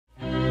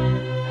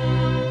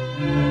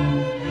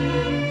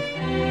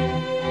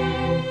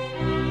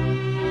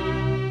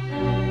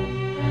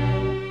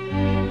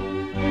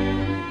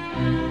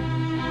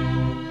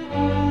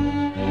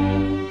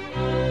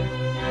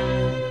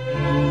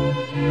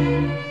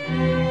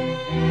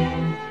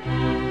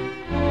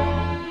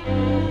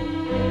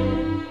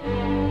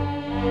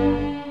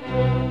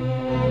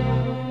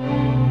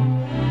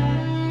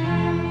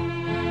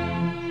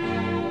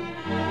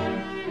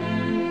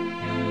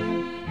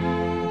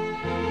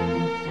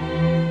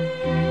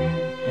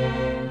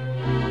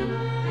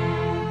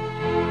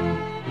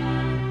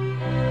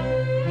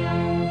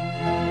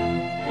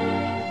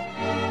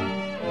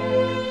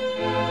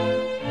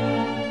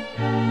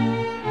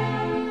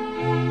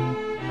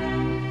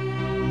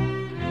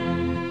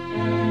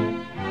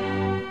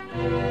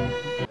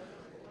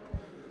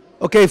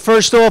Okay,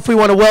 first off, we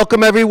want to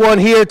welcome everyone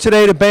here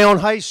today to Bayonne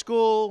High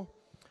School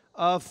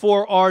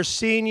for our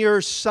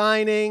senior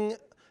signing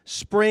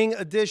spring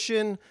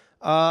edition.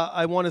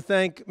 I want to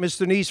thank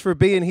Mr. Neese for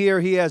being here.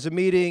 He has a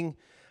meeting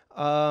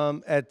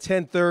at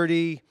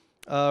 10:30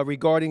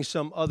 regarding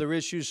some other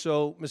issues.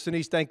 So, Mr.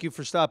 Neese, thank you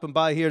for stopping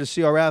by here to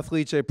see our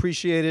athletes. I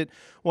appreciate it.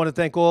 I want to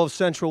thank all of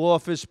Central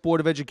Office, Board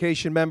of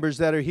Education members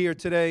that are here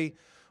today.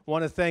 I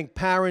want to thank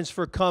parents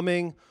for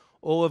coming,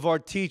 all of our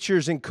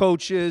teachers and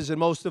coaches, and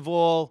most of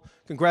all,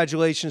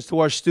 congratulations to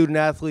our student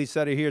athletes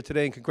that are here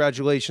today, and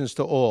congratulations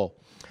to all.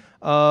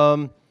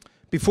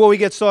 Before we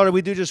get started,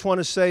 we do just want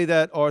to say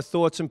that our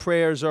thoughts and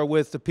prayers are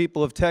with the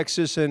people of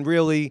Texas and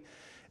really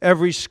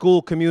every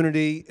school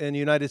community in the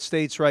United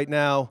States right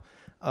now,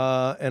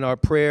 and our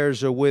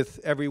prayers are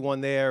with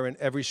everyone there and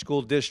every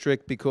school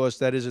district, because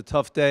that is a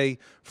tough day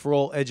for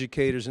all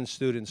educators and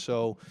students.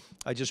 So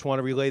I just want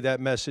to relay that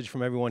message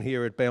from everyone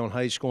here at Bayonne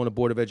High School and the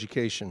Board of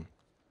Education.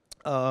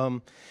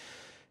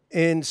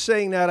 In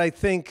saying that, I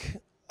think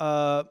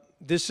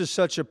this is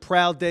such a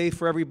proud day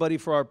for everybody,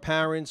 for our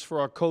parents, for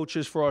our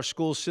coaches, for our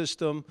school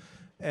system,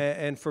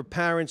 and for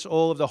parents.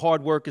 All of the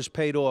hard work is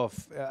paid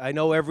off. I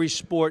know every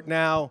sport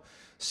now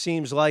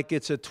seems like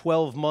it's a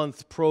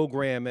 12-month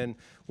program, and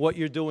what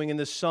you're doing in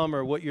the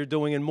summer, what you're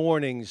doing in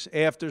mornings,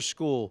 after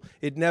school,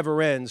 it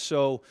never ends.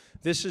 So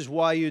this is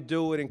why you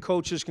do it. And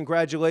coaches,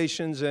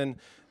 congratulations. And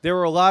there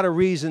are a lot of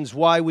reasons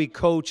why we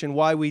coach and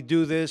why we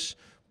do this.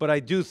 But I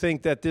do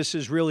think that this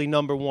is really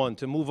number one,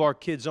 to move our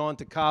kids on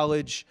to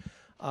college,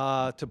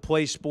 to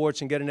play sports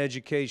and get an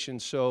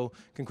education. So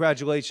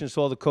congratulations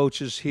to all the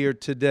coaches here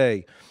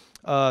today.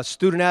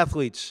 Student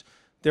athletes,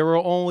 there are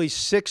only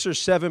 6 or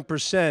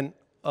 7%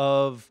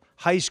 of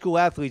high school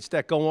athletes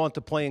that go on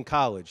to play in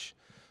college.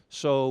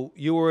 So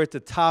you were at the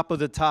top of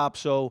the top.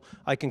 So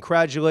I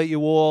congratulate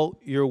you all.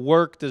 Your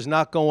work does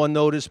not go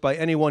unnoticed by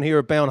anyone here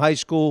at Bayonne High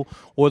School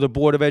or the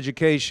Board of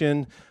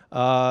Education.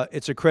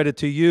 It's a credit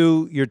to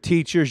you, your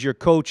teachers, your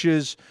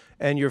coaches,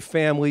 and your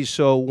families.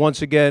 So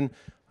once again,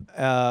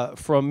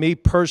 from me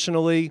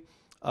personally,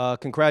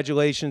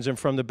 congratulations, and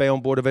from the Bayonne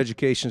Board of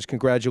Education,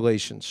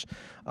 congratulations.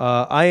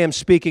 I am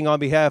speaking on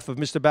behalf of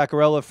Mr.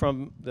 Baccarella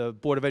from the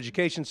Board of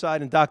Education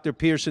side and Dr.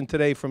 Pearson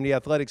today from the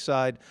athletic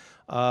side,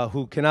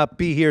 who cannot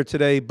be here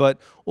today,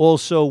 but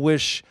also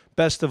wish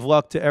best of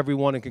luck to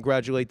everyone and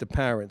congratulate the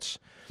parents.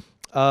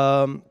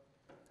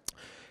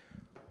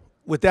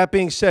 With that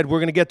being said, we're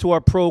going to get to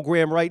our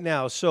program right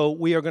now. So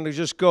we are going to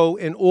just go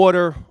in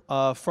order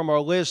from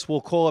our list.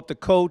 We'll call up the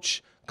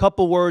coach, a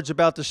couple words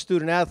about the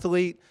student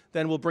athlete,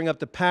 then we'll bring up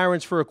the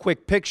parents for a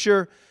quick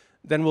picture,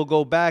 then we'll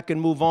go back and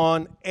move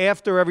on.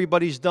 After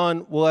everybody's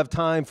done, we'll have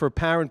time for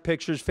parent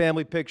pictures,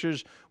 family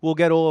pictures. We'll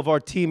get all of our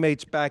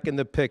teammates back in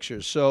the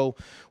pictures. So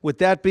with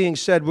that being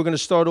said, we're going to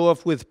start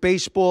off with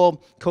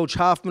baseball. Coach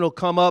Hoffman will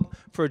come up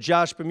for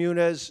Josh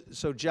Bermudez.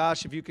 So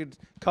Josh, if you could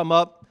come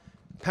up.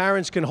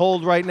 Parents can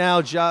hold right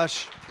now,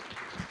 Josh.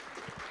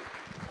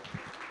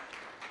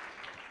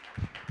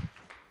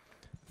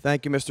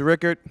 Thank you, Mr.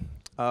 Rickard.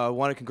 I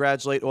want to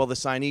congratulate all the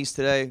signees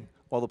today,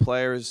 all the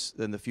players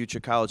and the future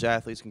college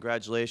athletes.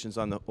 Congratulations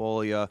on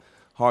all the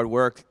hard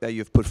work that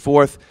you've put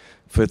forth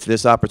for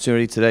this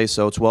opportunity today.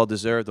 So it's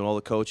well-deserved. And all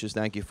the coaches,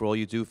 thank you for all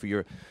you do for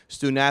your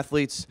student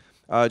athletes.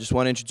 I just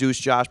want to introduce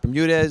Josh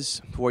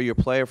Bermudez, 4-year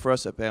player for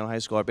us at Bayonne High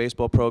School, our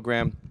baseball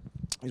program.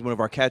 He's one of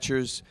our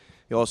catchers.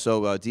 He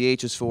also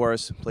DHs for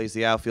us, plays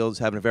the outfield, is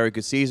having a very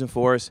good season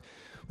for us.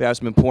 We have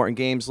some important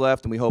games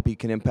left, and we hope he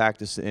can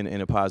impact us in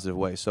a positive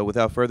way. So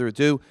without further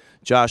ado,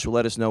 Josh will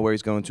let us know where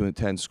he's going to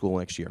attend school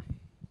next year.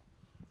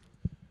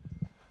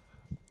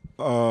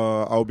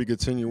 I'll be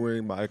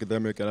continuing my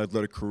academic and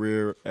athletic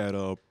career at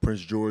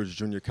Prince George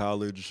Junior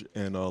College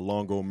in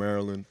Longo,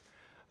 Maryland.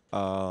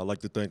 I'd like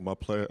to thank my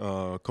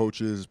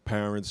coaches,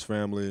 parents,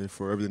 family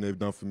for everything they've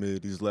done for me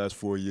these last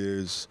 4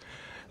 years.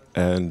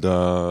 And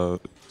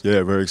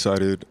yeah, very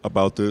excited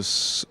about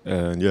this,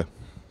 and yeah.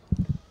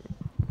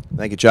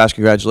 Thank you, Josh.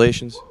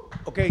 Congratulations.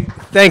 Okay,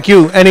 thank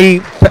you. Any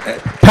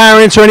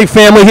parents or any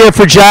family here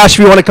for Josh, if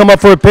you want to come up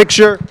for a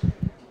picture?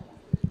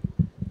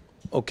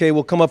 Okay,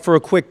 we'll come up for a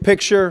quick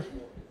picture.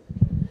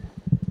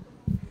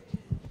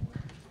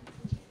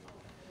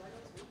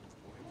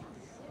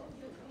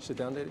 Sit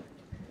down, Daddy.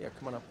 Yeah,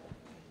 come on up.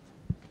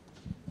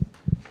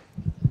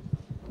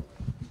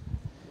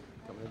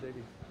 Come in,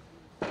 Daddy.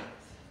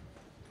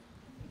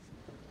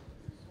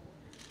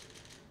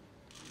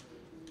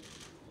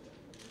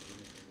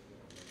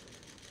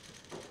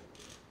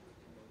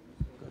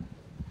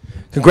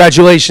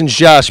 Congratulations,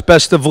 Josh.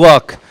 Best of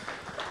luck.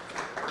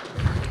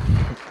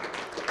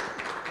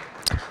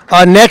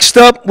 Next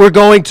up, we're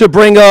going to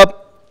bring up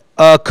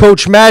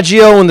Coach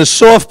Maggio in the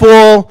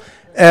softball,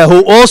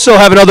 who also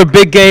have another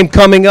big game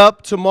coming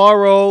up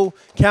tomorrow,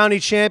 county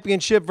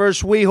championship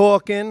versus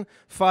Weehawken,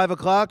 5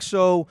 o'clock.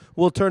 So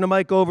we'll turn the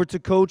mic over to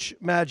Coach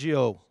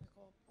Maggio.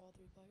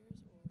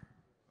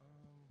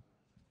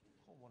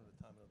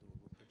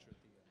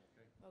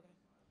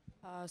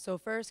 So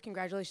first,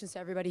 congratulations to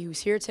everybody who's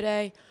here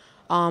today.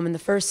 And the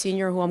first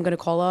senior who I'm going to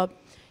call up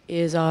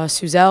is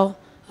Suzelle.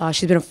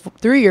 She's been a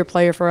 3-year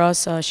player for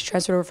us. She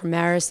transferred over from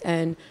Marist,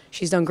 and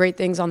she's done great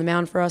things on the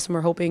mound for us, and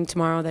we're hoping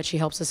tomorrow that she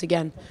helps us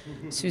again.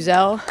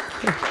 Suzelle,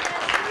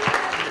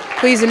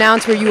 please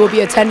announce where you will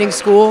be attending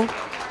school.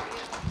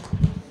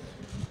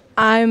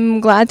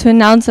 I'm glad to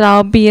announce that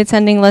I'll be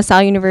attending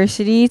LaSalle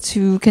University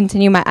to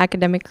continue my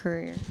academic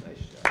career. If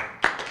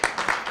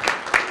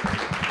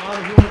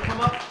you want to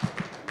come up,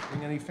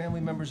 bring any family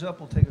members up.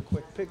 We'll take a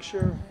quick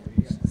picture.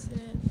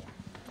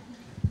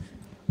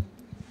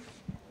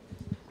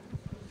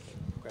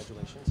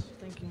 Congratulations.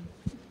 Thank you.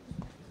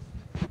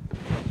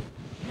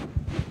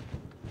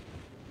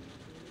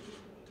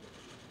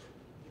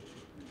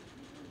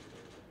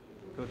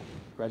 Good.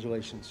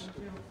 Congratulations.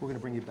 We're going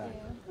to bring you back.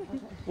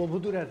 Well, we'll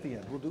do that at the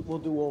end. We'll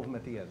do all of them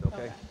at the end,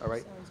 okay? All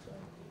right.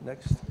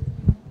 Next.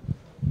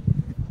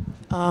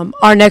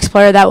 Our next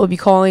player that we'll be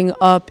calling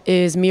up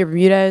is Mia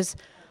Bermudez.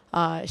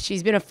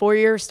 She's been a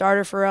 4-year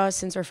starter for us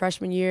since her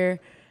freshman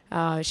year.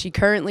 She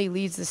currently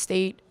leads the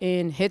state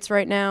in hits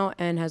right now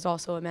and has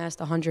also amassed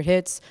 100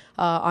 hits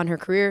on her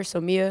career. So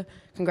Mia,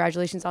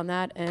 congratulations on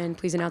that, and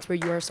please announce where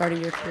you are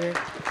starting your career.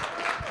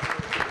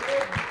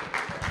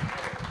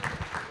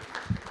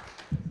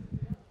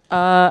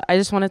 I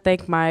just want to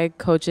thank my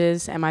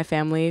coaches and my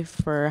family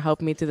for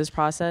helping me through this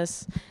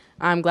process.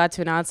 I'm glad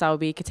to announce I will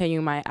be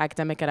continuing my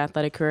academic and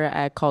athletic career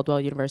at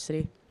Caldwell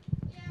University.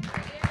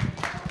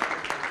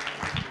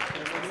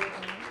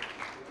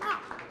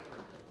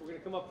 We're going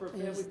to come up for a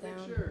family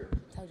picture.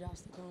 Tell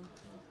Josh to come.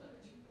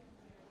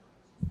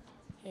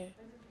 Here.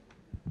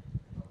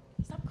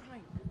 Stop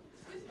crying.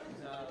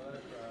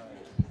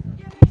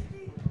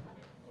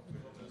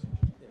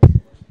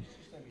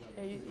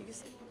 You can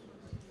sit.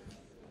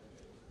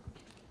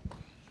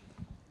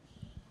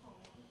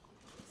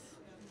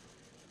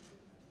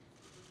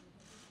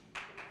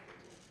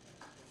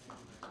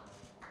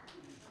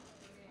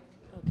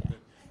 Okay.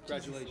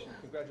 Congratulations.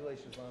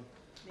 Congratulations, Mom.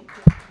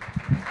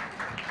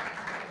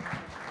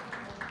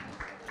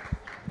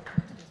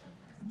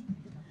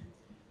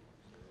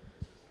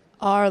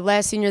 Our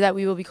last senior that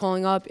we will be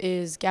calling up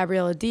is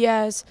Gabriela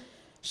Diaz.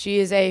 She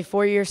is a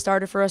 4-year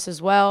starter for us as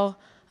well.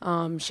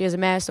 She has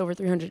amassed over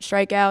 300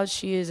 strikeouts.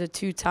 She is a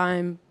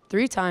 3-time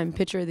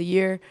pitcher of the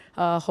year.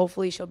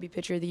 Hopefully she'll be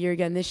pitcher of the year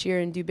again this year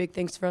and do big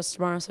things for us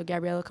tomorrow. So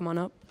Gabriela, come on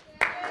up.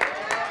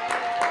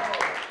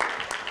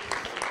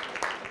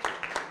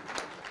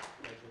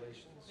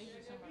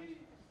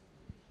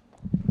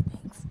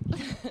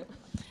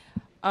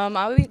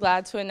 I would be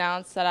glad to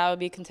announce that I will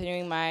be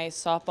continuing my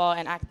softball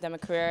and academic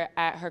career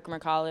at Herkimer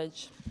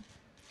College.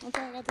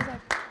 Okay, I got this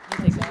up. You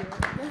take that.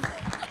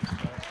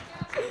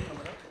 Thank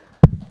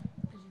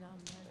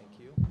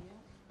you.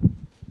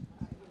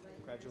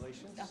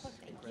 Congratulations.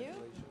 Thank you.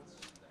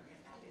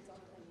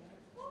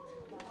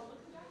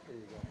 There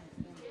you go.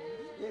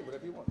 Yeah,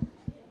 whatever you want.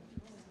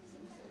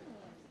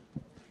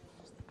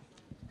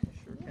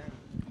 Sure can.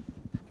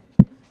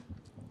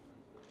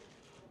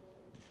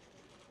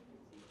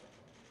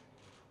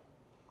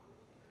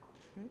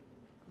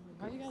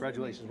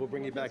 Congratulations. We'll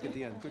bring you back at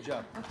the end. Good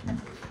job.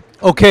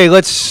 Okay,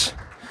 let's,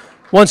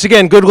 once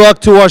again, good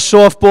luck to our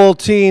softball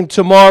team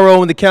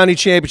tomorrow in the county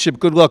championship.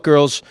 Good luck,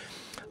 girls.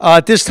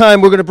 At this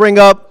time, we're going to bring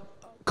up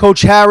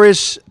Coach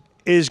Harris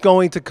is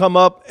going to come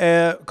up.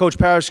 Coach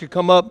Parrish could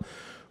come up.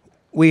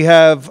 We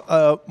have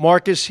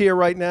Marcus here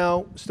right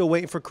now, still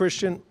waiting for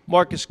Christian.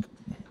 Marcus.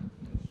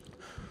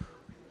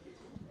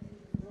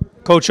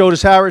 Coach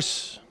Otis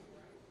Harris.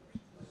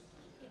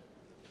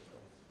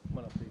 Come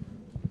on up, please.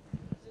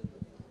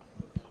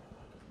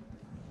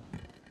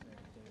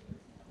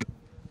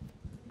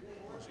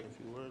 Say a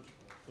few words.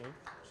 Okay.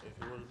 Say a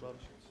few words about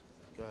it.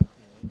 Go ahead.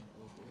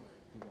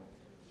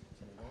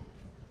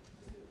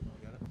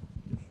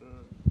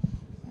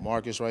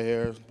 Marcus right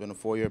here, been a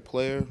 4-year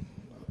player,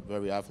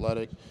 very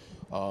athletic.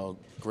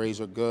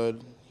 Grades are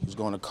good. He's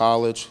going to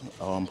college.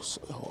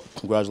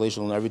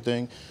 Congratulations on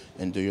everything,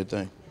 and do your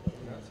thing.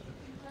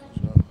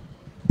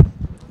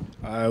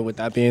 With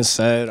that being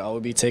said, I will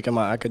be taking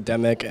my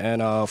academic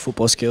and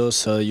football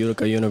skills to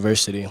Utica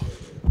University.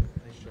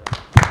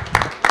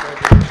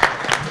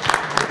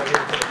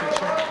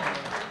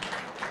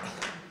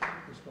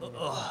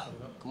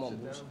 Come on,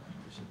 Bruce.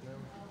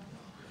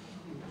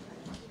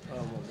 Oh,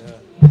 my God.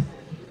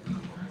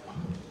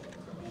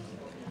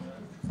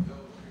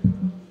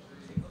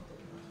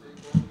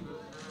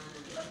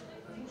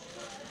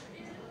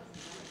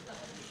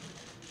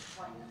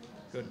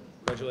 Good.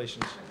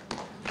 Congratulations.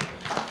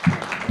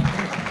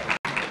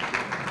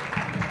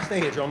 Stay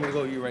here, Joe. I'm going to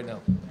go to you right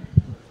now.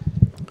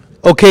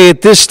 Okay,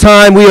 at this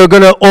time, we are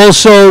going to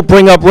also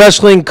bring up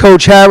wrestling.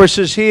 Coach Harris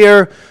is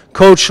here.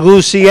 Coach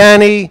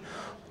Luciani,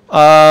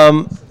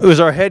 who was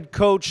our head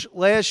coach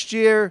last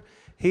year.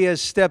 He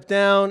has stepped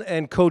down,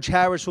 and Coach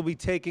Harris will be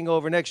taking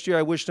over next year.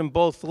 I wish them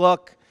both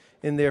luck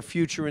in their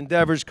future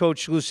endeavors.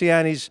 Coach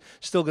Luciani's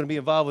still going to be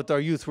involved with our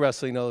youth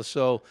wrestling, though,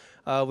 so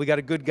we got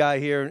a good guy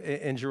here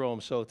in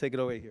Jerome, so take it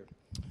away here.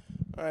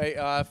 All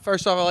right,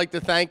 first off, I'd like to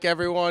thank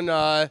everyone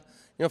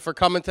for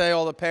coming today,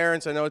 all the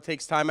parents. I know it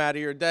takes time out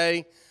of your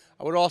day.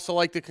 I would also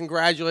like to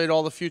congratulate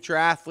all the future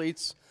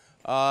athletes.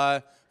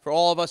 For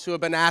all of us who have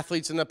been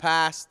athletes in the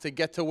past, to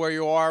get to where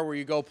you are, where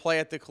you go play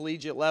at the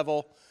collegiate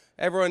level,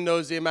 everyone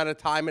knows the amount of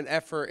time and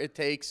effort it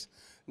takes,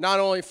 not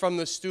only from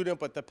the student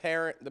but the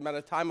parent, the amount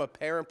of time a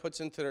parent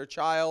puts into their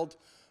child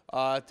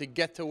to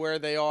get to where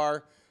they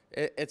are.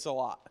 It's a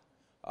lot.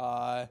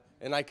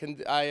 And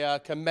I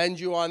commend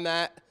you on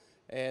that.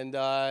 And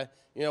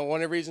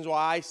one of the reasons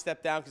why I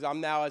stepped down, because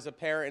I'm now as a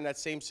parent in that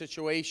same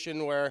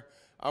situation where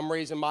I'm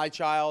raising my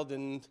child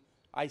and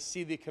I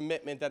see the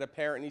commitment that a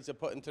parent needs to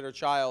put into their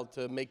child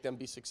to make them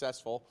be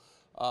successful.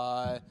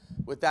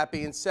 With that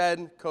being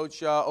said,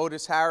 Coach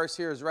Otis Harris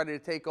here is ready to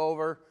take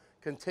over,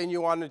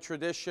 continue on the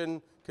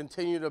tradition,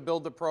 continue to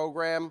build the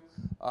program,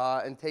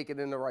 and take it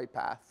in the right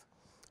path.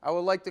 I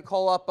would like to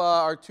call up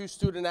our two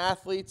student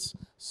athletes,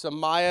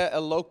 Samaya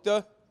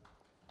Elokta.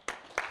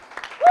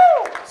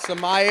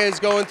 Samaya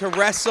is going to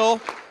wrestle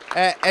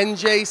at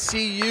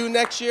NJCU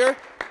next year.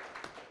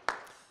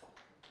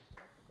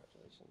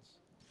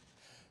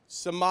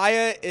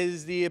 Samaya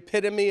is the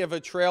epitome of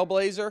a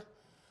trailblazer.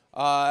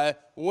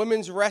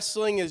 Women's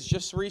wrestling has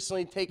just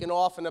recently taken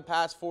off in the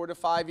past 4 to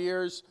 5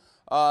 years.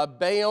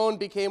 Bayonne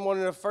became one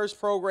of the first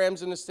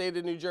programs in the state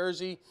of New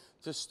Jersey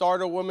to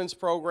start a women's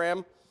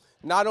program.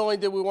 Not only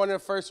did we one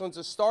of the first ones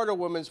to start a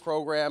women's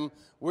program,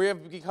 we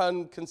have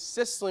become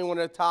consistently one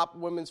of the top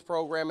women's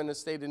program in the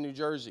state of New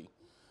Jersey,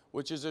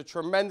 which is a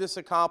tremendous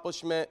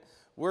accomplishment.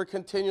 We're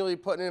continually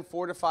putting in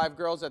 4 to 5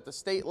 girls at the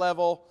state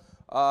level.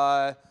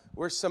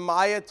 Where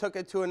Samaya took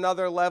it to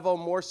another level,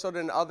 more so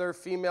than other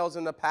females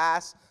in the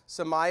past,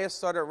 Samaya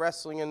started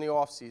wrestling in the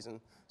off-season.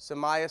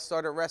 Samaya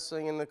started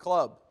wrestling in the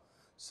club.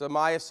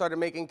 Samaya started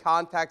making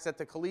contacts at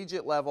the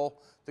collegiate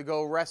level to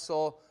go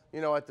wrestle,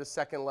 at the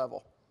second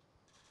level.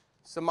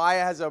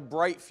 Samaya has a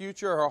bright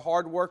future. Her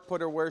hard work put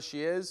her where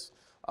she is.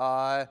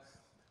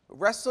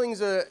 Wrestling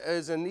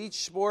is a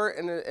niche sport,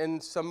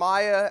 and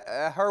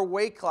Samaya, her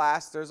weight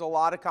class, there's a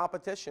lot of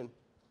competition.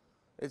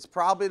 It's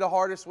probably the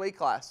hardest weight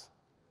class,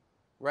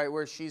 right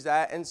where she's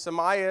at, and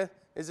Samaya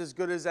is as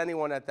good as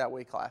anyone at that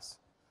weight class.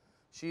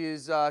 She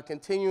is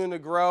continuing to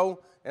grow,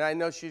 and I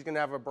know she's going to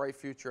have a bright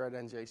future at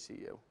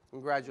NJCU.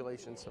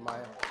 Congratulations,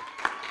 Samaya.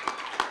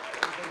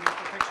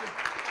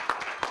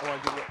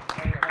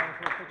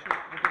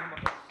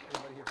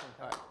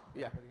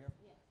 Yeah.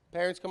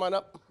 Parents, come on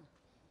up.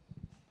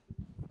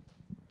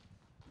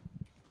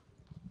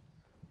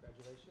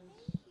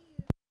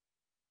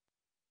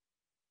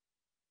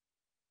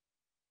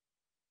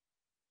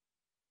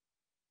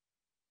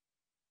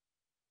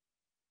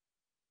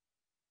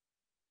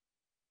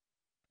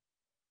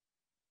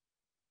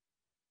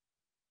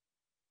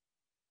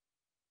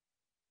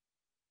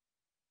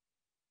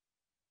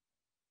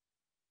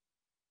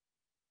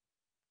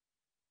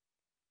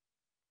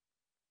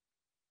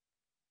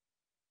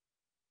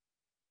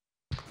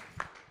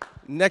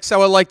 Next, I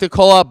would like to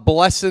call up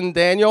Blessin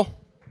Daniel.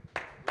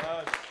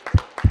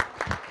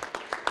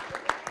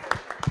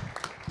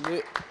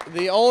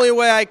 The only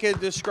way I could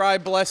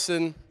describe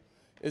Blessin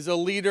is a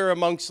leader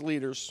amongst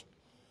leaders.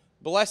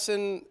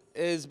 Blessin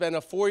has been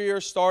a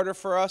 4-year starter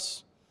for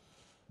us.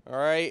 All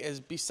right,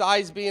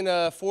 besides being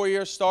a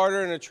 4-year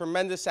starter and a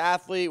tremendous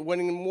athlete,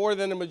 winning more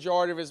than the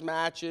majority of his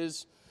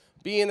matches,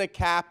 being a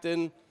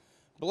captain,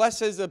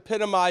 Blessin has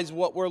epitomized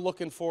what we're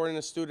looking for in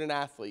a student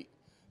athlete.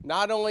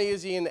 Not only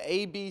is he an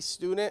AB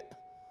student,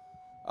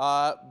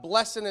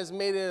 Blessin has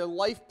made it a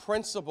life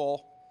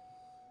principle,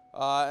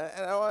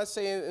 and I want to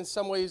say in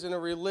some ways in a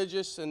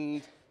religious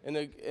and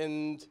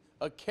in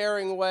a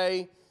caring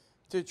way,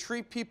 to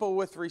treat people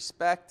with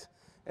respect.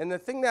 And the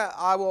thing that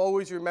I will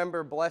always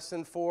remember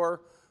Blessin for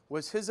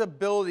was his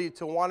ability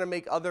to want to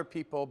make other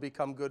people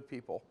become good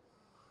people.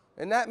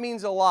 And that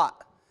means a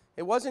lot.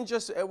 It wasn't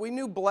just, we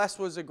knew Bless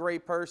was a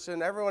great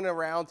person. Everyone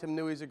around him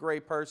knew he's a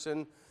great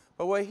person.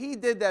 But what he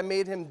did that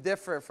made him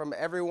different from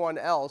everyone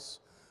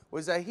else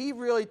was that he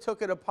really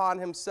took it upon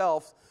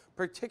himself,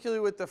 particularly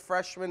with the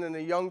freshmen and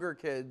the younger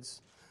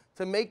kids,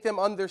 to make them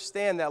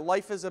understand that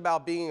life is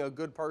about being a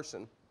good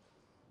person,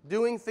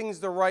 doing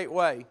things the right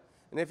way.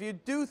 And if you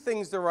do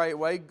things the right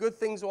way, good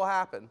things will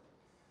happen.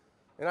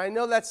 And I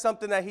know that's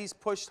something that he's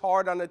pushed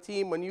hard on the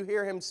team. When you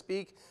hear him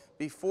speak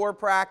before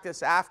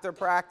practice, after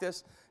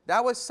practice,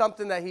 that was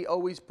something that he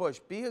always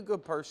pushed. Be a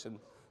good person.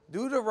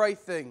 Do the right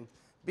thing.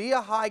 Be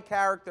a high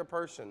character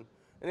person.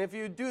 And if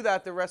you do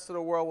that, the rest of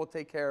the world will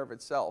take care of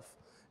itself.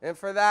 And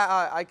for that,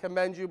 I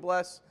commend you,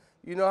 Bless.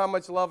 You know how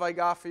much love I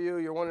got for you.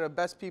 You're one of the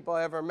best people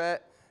I ever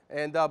met.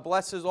 And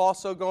Bless is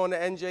also going to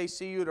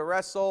NJCU to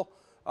wrestle.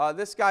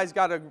 This guy's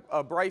got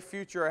a bright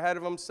future ahead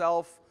of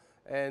himself,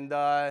 and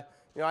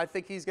you know, I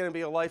think he's going to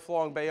be a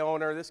lifelong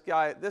Bayonner. This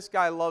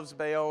guy loves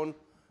Bayonne,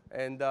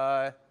 and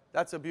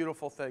that's a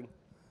beautiful thing.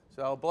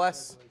 So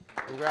bless,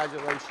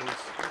 congratulations.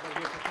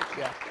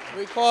 Yeah.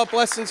 We call up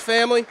Blessing's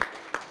family.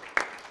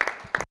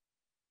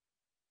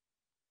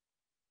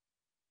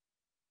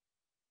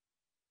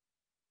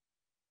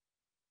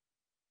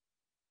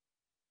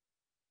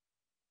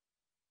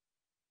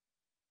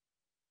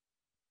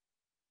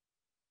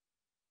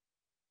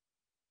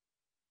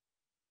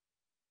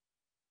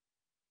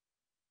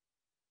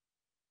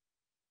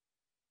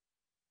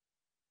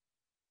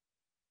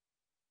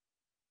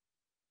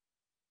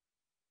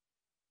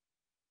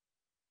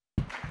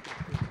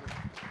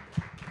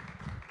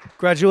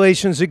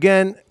 Congratulations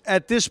again.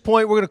 At this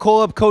point, we're going to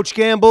call up Coach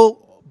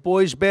Gamble,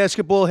 boys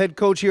basketball head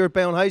coach here at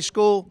Bayonne High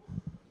School.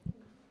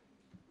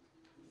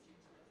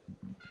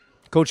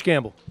 Coach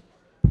Gamble.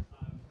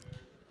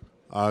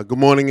 Good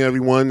morning,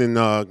 everyone, and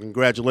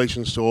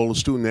congratulations to all the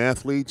student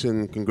athletes,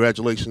 and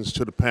congratulations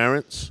to the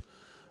parents.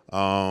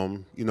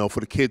 You know,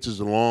 for the kids, it's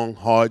a long,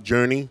 hard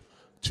journey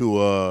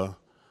to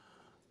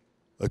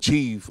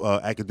achieve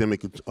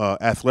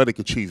athletic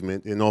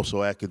achievement and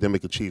also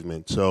academic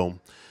achievement. So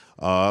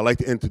I'd like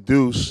to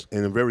introduce,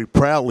 and very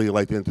proudly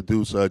like to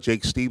introduce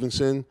Jake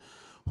Stevenson,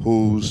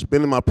 who's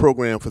been in my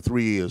program for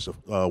 3 years,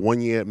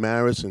 1 year at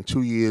Marist and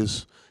 2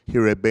 years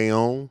here at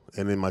Bayonne.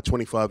 And in my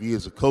 25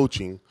 years of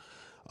coaching,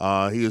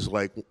 he is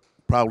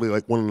probably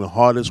one of the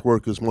hardest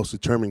workers, most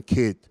determined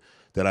kid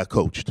that I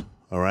coached.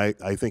 All right,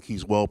 I think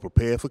he's well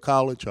prepared for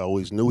college. I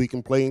always knew he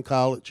can play in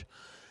college.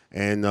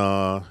 And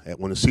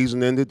when the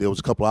season ended, there was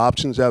a couple of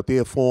options out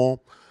there for him.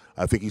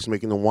 I think he's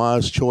making a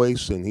wise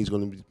choice, and he's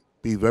going to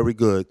be very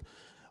good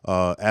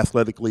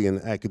athletically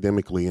and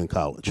academically in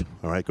college.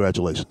 All right,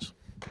 congratulations.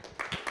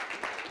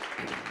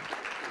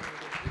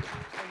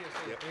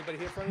 Anybody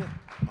hear from you?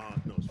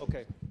 No.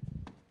 Okay.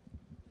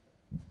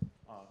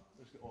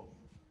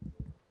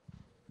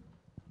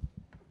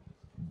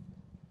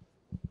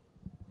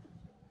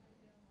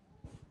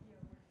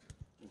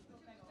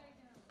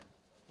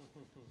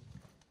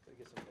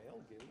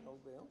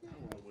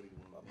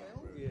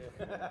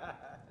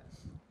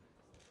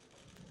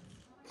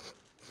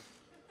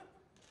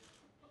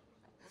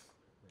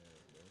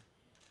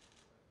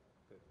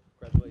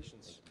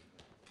 Congratulations.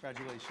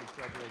 Congratulations.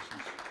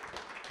 Congratulations.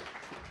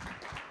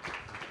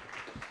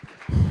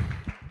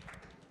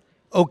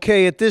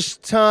 Okay, at this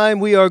time,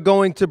 we are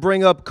going to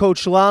bring up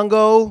Coach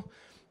Longo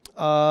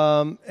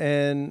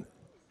and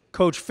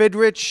Coach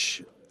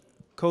Fidrich,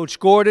 Coach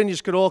Gordon. You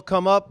could all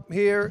come up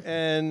here,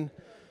 and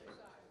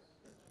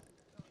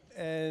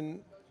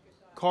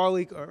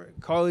Carly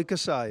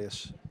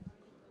Casillas.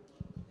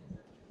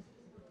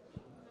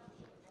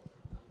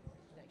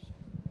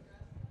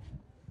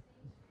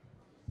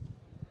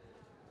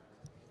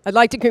 I'd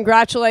like to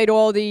congratulate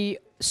all the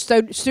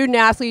student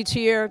athletes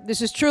here.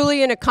 This is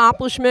truly an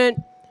accomplishment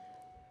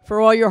for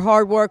all your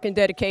hard work and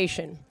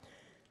dedication.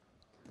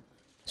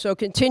 So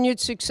continued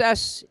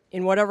success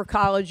in whatever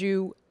college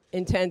you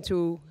intend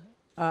to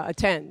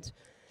attend.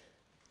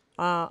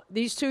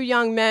 These two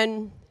young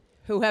men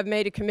who have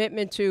made a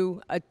commitment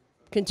to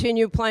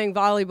continue playing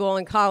volleyball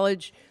in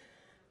college,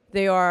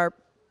 they are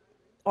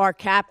our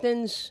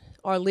captains,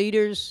 our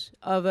leaders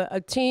of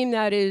a team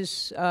that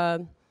is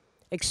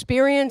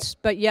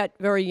experienced but yet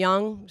very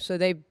young. So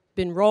they've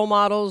been role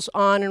models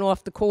on and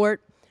off the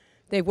court.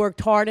 They've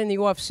worked hard in the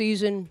off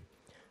season.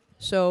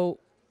 So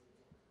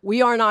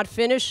we are not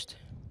finished.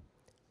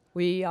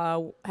 We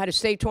had a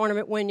state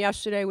tournament win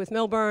yesterday with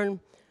Milburn.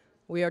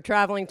 We are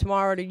traveling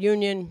tomorrow to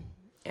Union,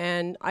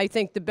 and I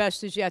think the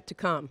best is yet to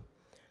come.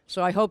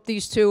 So I hope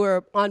these two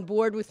are on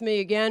board with me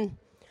again.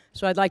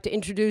 So I'd like to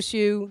introduce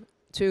you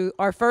to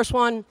our first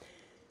one.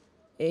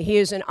 He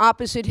is an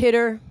opposite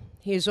hitter.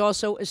 He is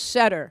also a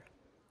setter.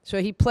 So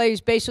he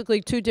plays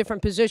basically two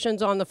different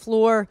positions on the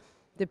floor,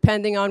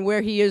 depending on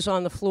where he is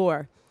on the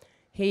floor.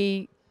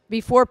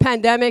 Before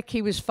pandemic,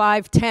 he was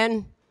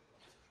 5'10".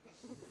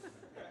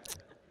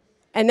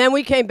 And then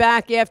we came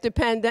back after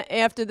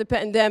the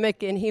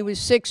pandemic, and he was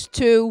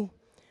 6'2".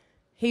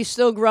 He's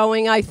still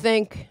growing, I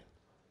think,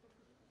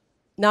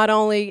 not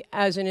only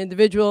as an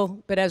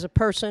individual, but as a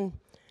person.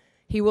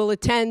 He will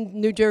attend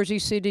New Jersey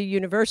City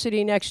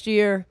University next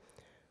year.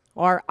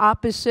 Our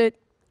opposite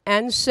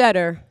and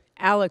setter,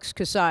 Alex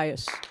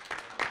Casillas.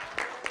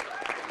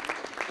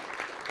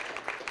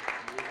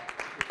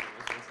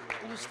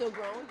 Are you still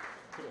growing?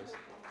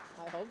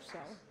 I hope so.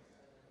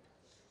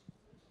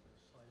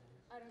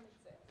 I don't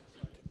think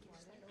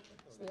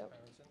so. Yep.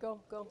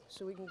 Go,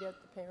 so we can get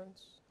the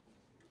parents.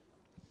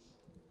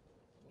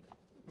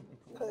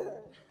 Can you tell?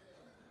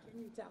 Can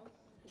you tell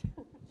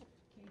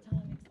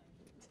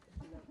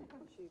I'm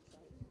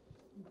excited?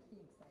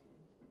 She's excited.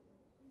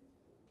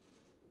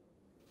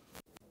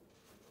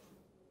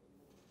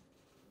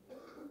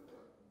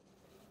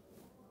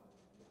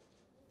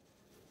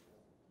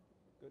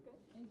 Good.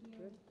 Thank you.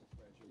 Good.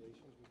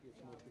 Congratulations. We get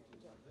some more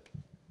pictures of it.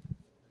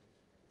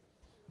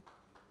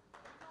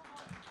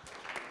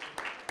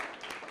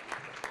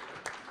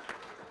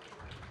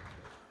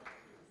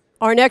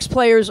 Our next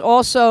player is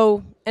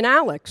also an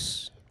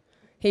Alex.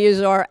 He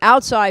is our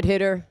outside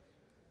hitter.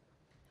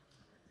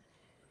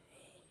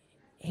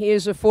 He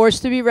is a force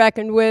to be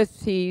reckoned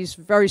with. He's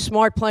a very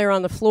smart player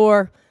on the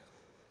floor.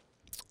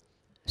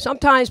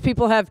 Sometimes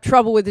people have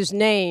trouble with his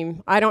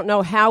name. I don't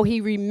know how he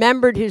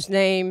remembered his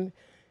name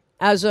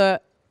as a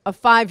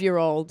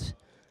 5-year-old.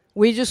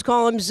 We just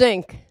call him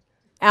Zink.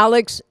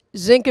 Alex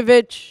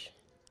Zinkovich,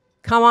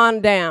 come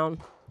on down.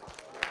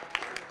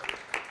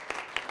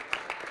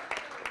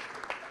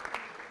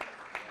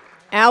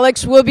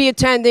 Alex will be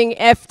attending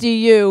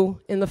FDU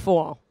in the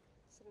fall.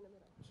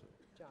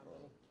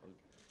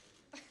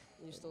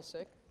 You still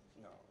sick?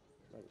 No.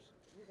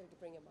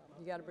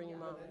 You got to bring your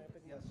mom.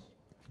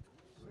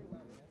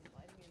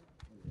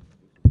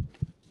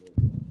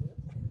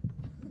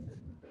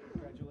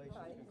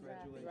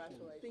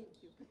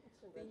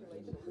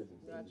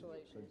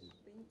 Congratulations.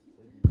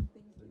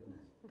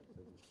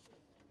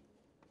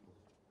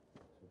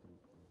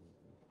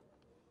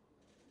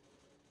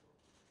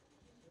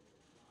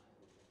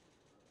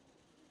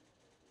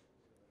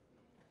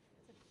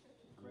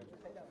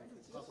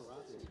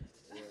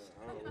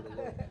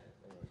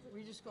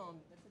 We just call them.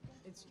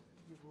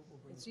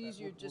 It's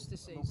easier just to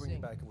say. We'll bring you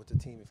back with the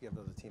team if you have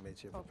other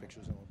teammates here for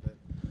pictures in a little bit.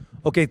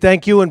 Okay,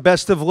 thank you and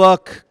best of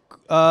luck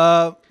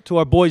to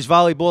our boys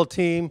volleyball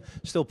team,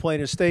 still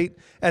playing in state.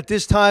 At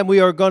this time, we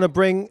are going to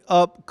bring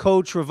up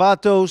Coach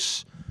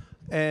Rivatos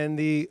and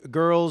the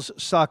girls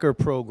soccer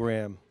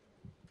program.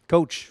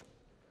 Coach.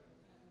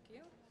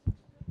 Thank you.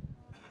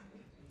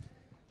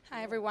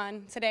 Hi,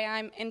 everyone. Today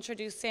I'm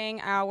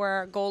introducing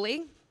our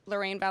goalie,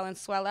 Lorraine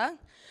Valenzuela.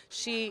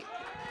 She...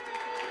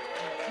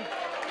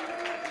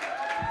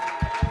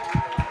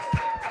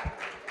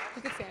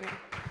 You can stand here.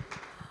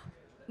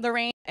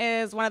 Lorraine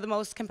is one of the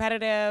most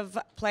competitive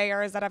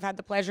players that I've had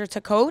the pleasure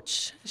to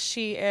coach.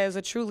 She is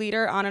a true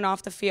leader on and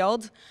off the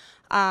field.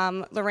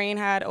 Lorraine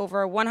had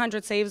over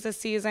 100 saves this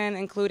season,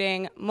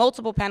 including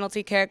multiple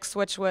penalty kicks,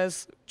 which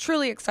was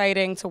truly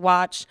exciting to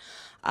watch.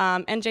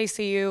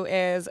 NJCU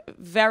is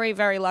very,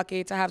 very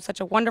lucky to have such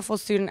a wonderful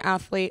student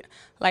athlete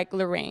like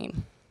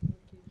Lorraine.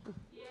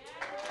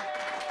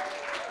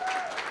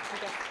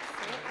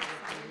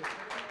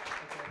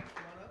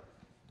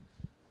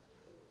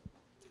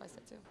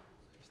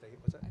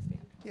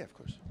 Yeah, of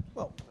course.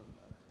 Well,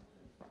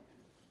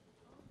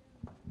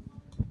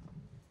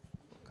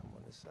 come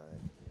on this side.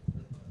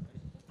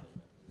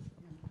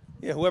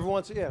 Yeah, whoever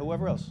wants it. Yeah,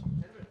 whoever else.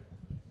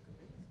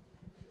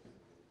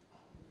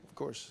 Of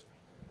course.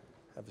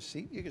 Have a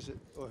seat. You can sit.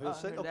 Or he'll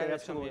sit. Okay,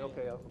 absolutely.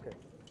 Okay, okay.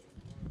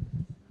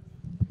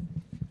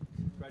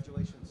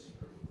 Congratulations.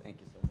 Thank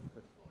you,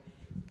 sir.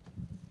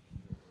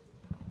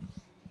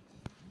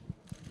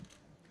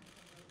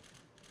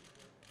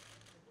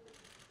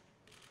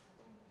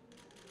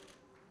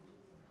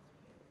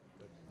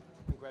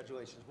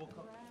 Congratulations. We'll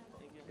come.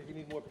 If you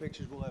need more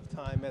pictures, we'll have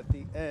time at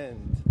the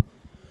end.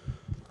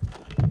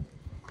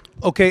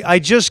 Okay, I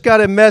just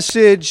got a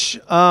message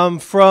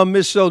from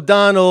Miss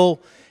O'Donnell.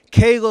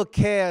 Kayla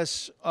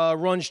Cass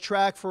runs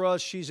track for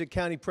us. She's at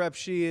County Prep.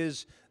 She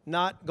is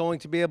not going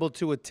to be able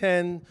to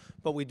attend,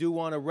 but we do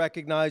want to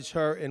recognize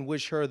her and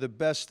wish her the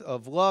best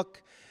of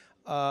luck.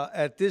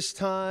 At this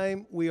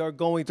time, we are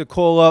going to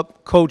call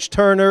up Coach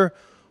Turner,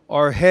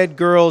 our head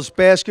girls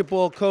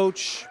basketball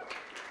coach.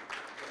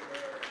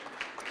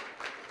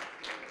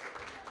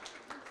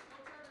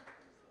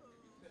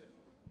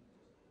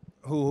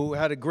 Who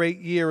had a great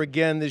year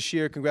again this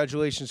year.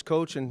 Congratulations,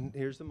 Coach, and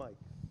here's the mic.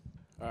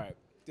 All right.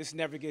 This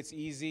never gets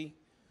easy.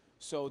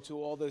 So to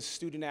all the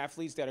student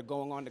athletes that are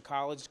going on to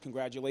college,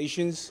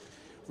 congratulations.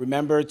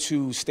 Remember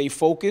to stay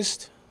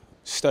focused,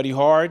 study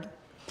hard,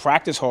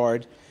 practice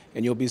hard,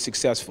 and you'll be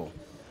successful.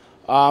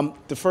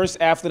 The first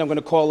athlete I'm going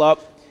to call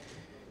up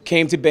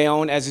came to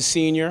Bayonne as a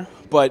senior,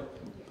 but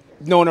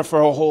known her for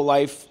her whole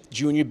life,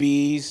 junior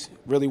Bs,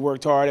 really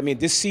worked hard. I mean,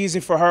 this season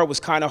for her was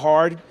kind of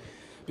hard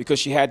because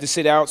she had to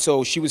sit out,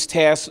 so she was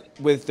tasked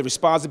with the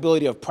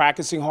responsibility of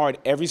practicing hard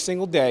every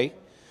single day,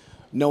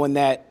 knowing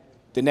that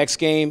the next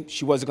game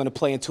she wasn't going to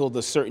play until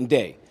the certain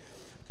day.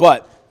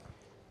 But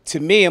to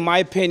me, in my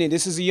opinion,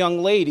 this is a young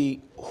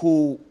lady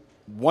who,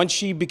 once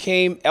she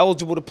became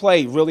eligible to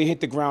play, really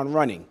hit the ground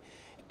running.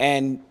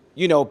 And,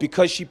 you know,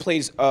 because she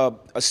plays a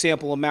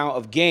sample amount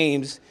of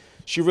games,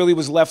 she really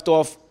was left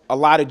off a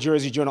lot of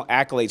Jersey Journal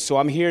accolades. So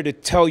I'm here to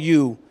tell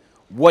you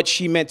what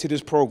she meant to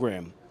this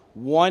program.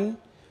 One,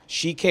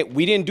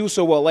 we didn't do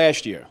so well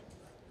last year.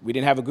 We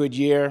didn't have a good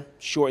year,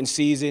 shortened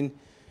season.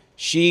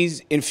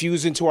 She's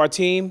infused into our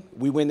team.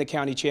 We win the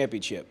county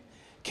championship.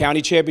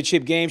 County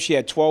championship game, she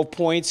had 12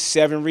 points,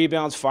 7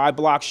 rebounds, 5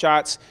 block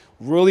shots,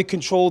 really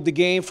controlled the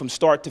game from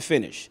start to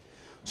finish.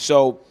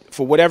 So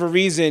for whatever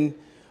reason,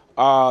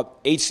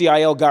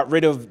 HCIL got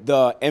rid of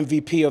the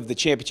MVP of the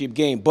championship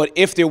game. But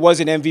if there was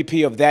an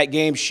MVP of that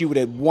game, she would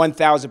have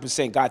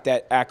 1,000% got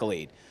that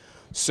accolade.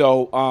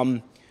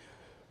 So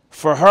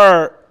for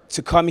her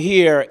to come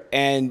here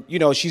and, you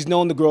know, she's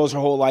known the girls her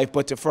whole life,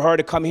 but for her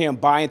to come here and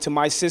buy into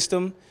my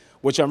system,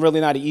 which I'm really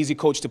not an easy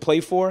coach to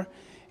play for,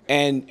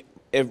 and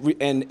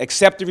and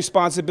accept the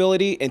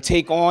responsibility and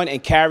take on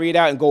and carry it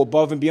out and go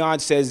above and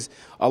beyond says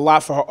a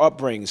lot for her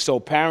upbringing. So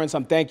parents,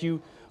 I'm thank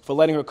you for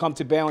letting her come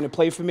to Bayonne and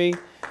play for me.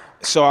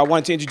 So I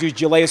wanted to introduce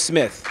Jalea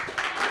Smith.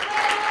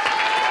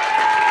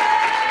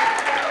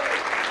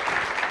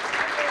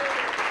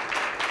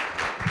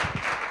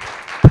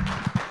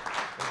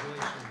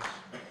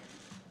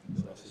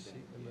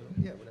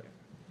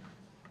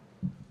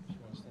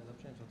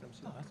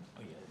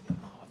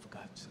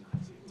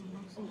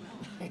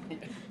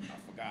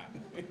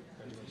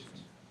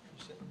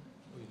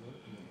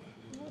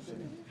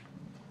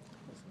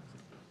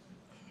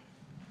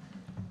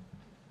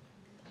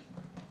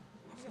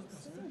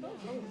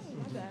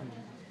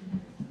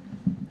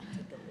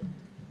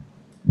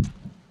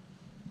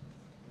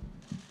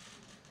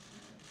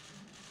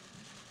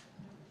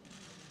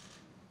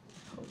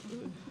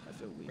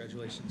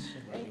 Congratulations.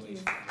 Thank you.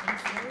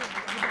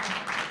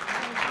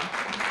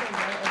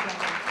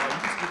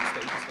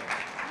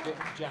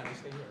 John, they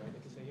stay here, right? They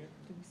can stay here?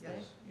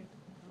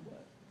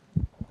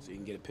 So you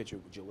can get a picture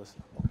with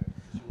Jalissa. Okay.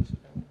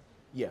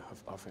 Yeah,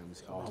 our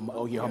family's.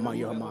 Oh, yeah, her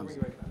mom's.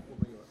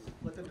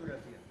 Let them do that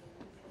at the end.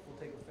 We'll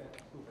take a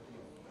group at the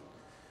end.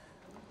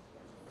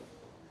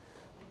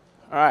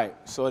 All right,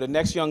 so the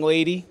next young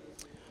lady,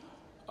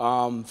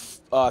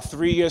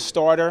 3-year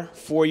starter,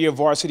 4-year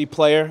varsity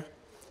player.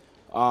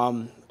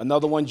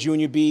 Another one,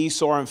 junior B,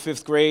 saw her in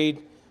 5th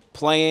grade,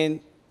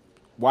 playing,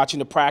 watching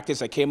the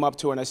practice. I came up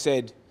to her and I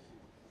said,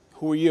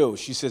 "Who are you?"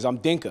 She says, "I'm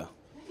Dinka."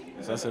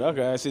 So I said,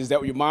 "Okay." I said, "Is that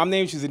what your mom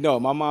name?" She said,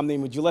 "No, my mom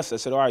name is Jalissa." I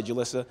said, "All right,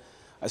 Jalissa."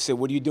 I said,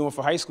 "What are you doing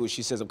for high school?"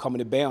 She says, "I'm coming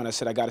to Bayonne." I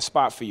said, "I got a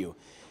spot for you."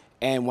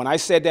 And when I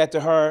said that to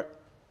her,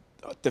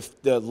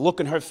 the look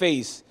in her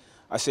face,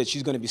 I said,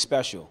 she's going to be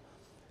special.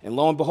 And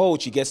lo and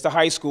behold, she gets to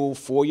high school,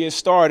 4-year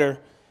starter,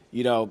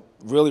 you know,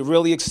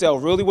 really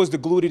excelled, really was the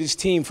glue to this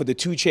team for the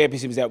 2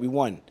 championships that we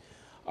won.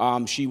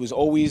 She was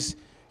always,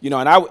 you know,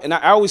 and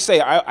I always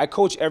say, I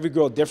coach every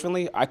girl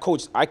differently. I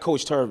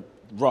coached her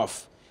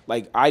rough.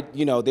 Like,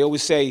 you know, they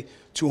always say,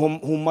 to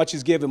whom much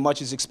is given,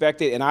 much is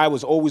expected, and I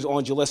was always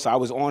on Jalissa. I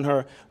was on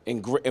her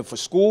and for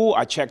school.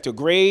 I checked her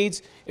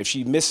grades. If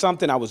she missed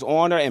something, I was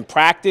on her in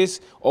practice,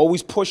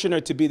 always pushing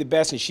her to be the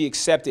best, and she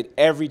accepted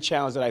every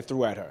challenge that I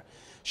threw at her.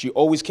 She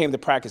always came to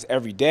practice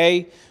every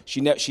day.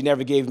 She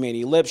never gave me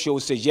any lip. She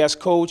always said, "Yes,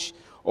 coach."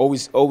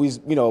 Always,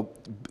 you know,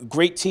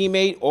 great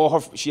teammate.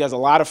 She has a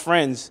lot of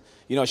friends.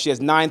 You know, she has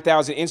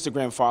 9,000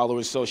 Instagram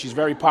followers, so she's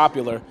very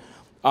popular.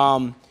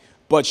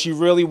 But she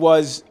really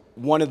was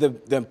one of the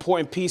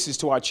important pieces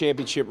to our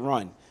championship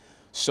run.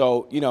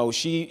 So, you know,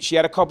 she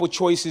had a couple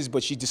choices,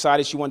 but she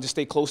decided she wanted to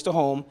stay close to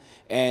home.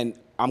 And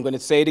I'm going to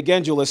say it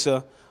again,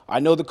 Jalissa. I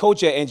know the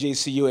coach at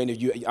NJCU, and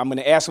I'm going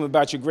to ask him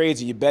about your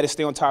grades, and you better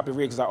stay on top of your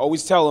grades, because I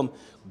always tell him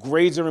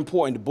grades are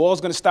important. The ball's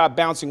going to stop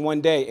bouncing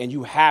one day, and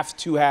you have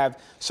to have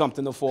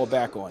something to fall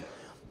back on.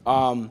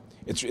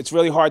 It's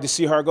really hard to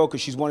see her go,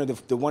 because she's one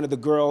of the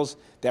girls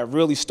that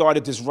really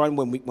started this run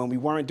when we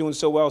weren't doing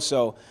so well.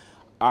 So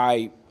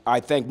I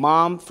thank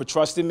Mom for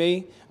trusting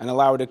me and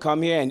allow her to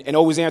come here and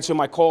always answering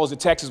my calls or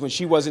texts when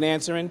she wasn't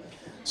answering.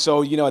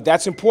 So, you know,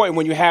 that's important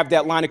when you have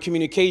that line of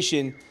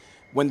communication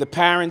when the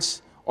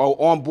parents are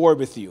on board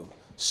with you.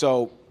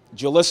 So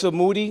Jalissa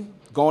Moody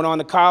going on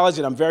to college,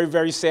 and I'm very,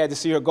 very sad to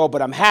see her go, but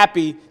I'm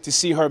happy to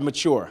see her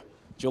mature.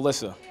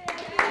 Jalissa.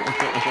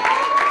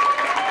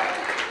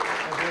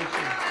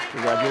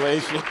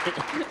 Congratulations.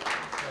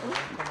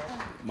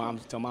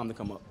 Tell Mom to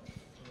come up.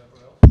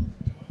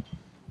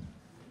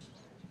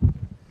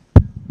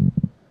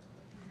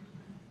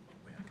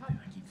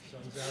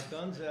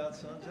 Sun's out, sun's out,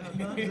 sun's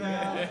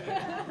out.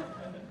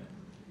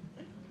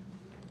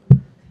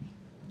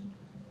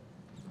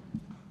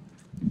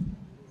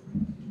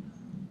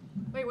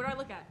 Wait, what do I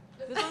look at?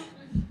 This one? All right,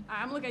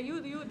 I'm gonna look at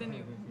you, then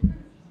you.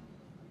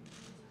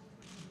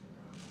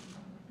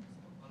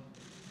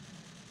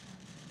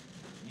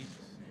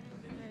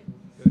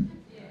 Good.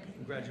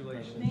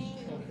 Congratulations.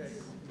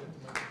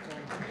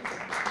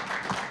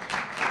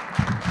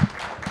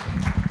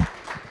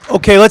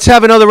 Okay, let's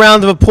have another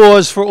round of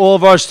applause for all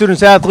of our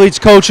students, athletes,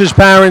 coaches,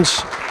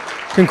 parents.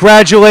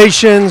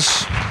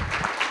 Congratulations.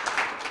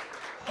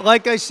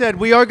 Like I said,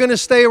 we are going to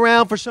stay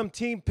around for some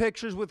team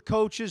pictures with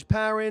coaches,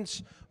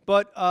 parents,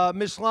 but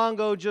Ms.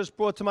 Longo just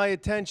brought to my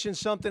attention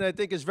something I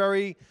think is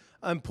very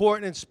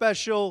important and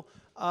special.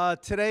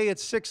 Today at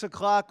 6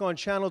 o'clock on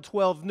Channel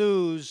 12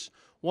 News,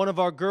 one of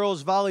our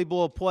girls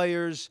volleyball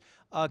players,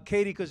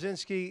 Katie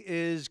Kozinski,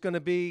 is going to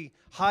be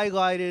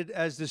highlighted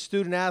as the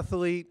student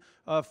athlete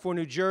for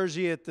New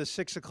Jersey at the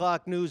 6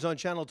 o'clock news on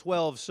Channel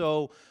 12.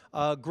 So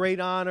great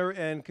honor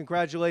and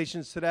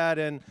congratulations to that.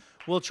 And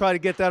we'll try to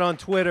get that on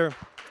Twitter,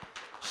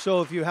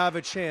 so if you have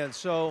a chance.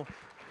 So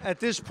at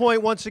this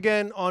point, once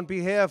again, on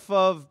behalf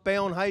of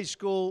Bayonne High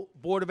School,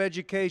 Board of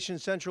Education,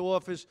 Central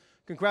Office,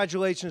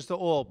 congratulations to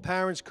all,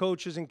 parents,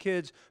 coaches, and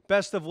kids.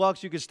 Best of luck.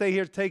 So you can stay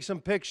here to take some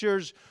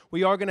pictures.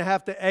 We are going to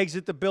have to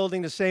exit the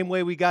building the same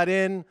way we got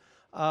in.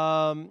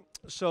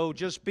 So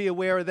just be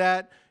aware of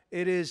that.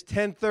 It is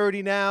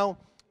 10:30 now.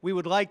 We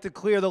would like to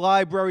clear the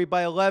library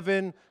by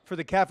 11 for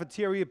the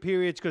cafeteria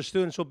periods because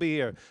students will be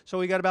here. So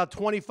we got about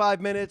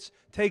 25 minutes.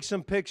 Take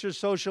some pictures,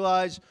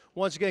 socialize.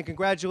 Once again,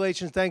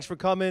 congratulations. Thanks for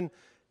coming.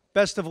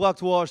 Best of luck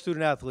to all our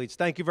student athletes.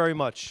 Thank you very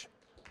much.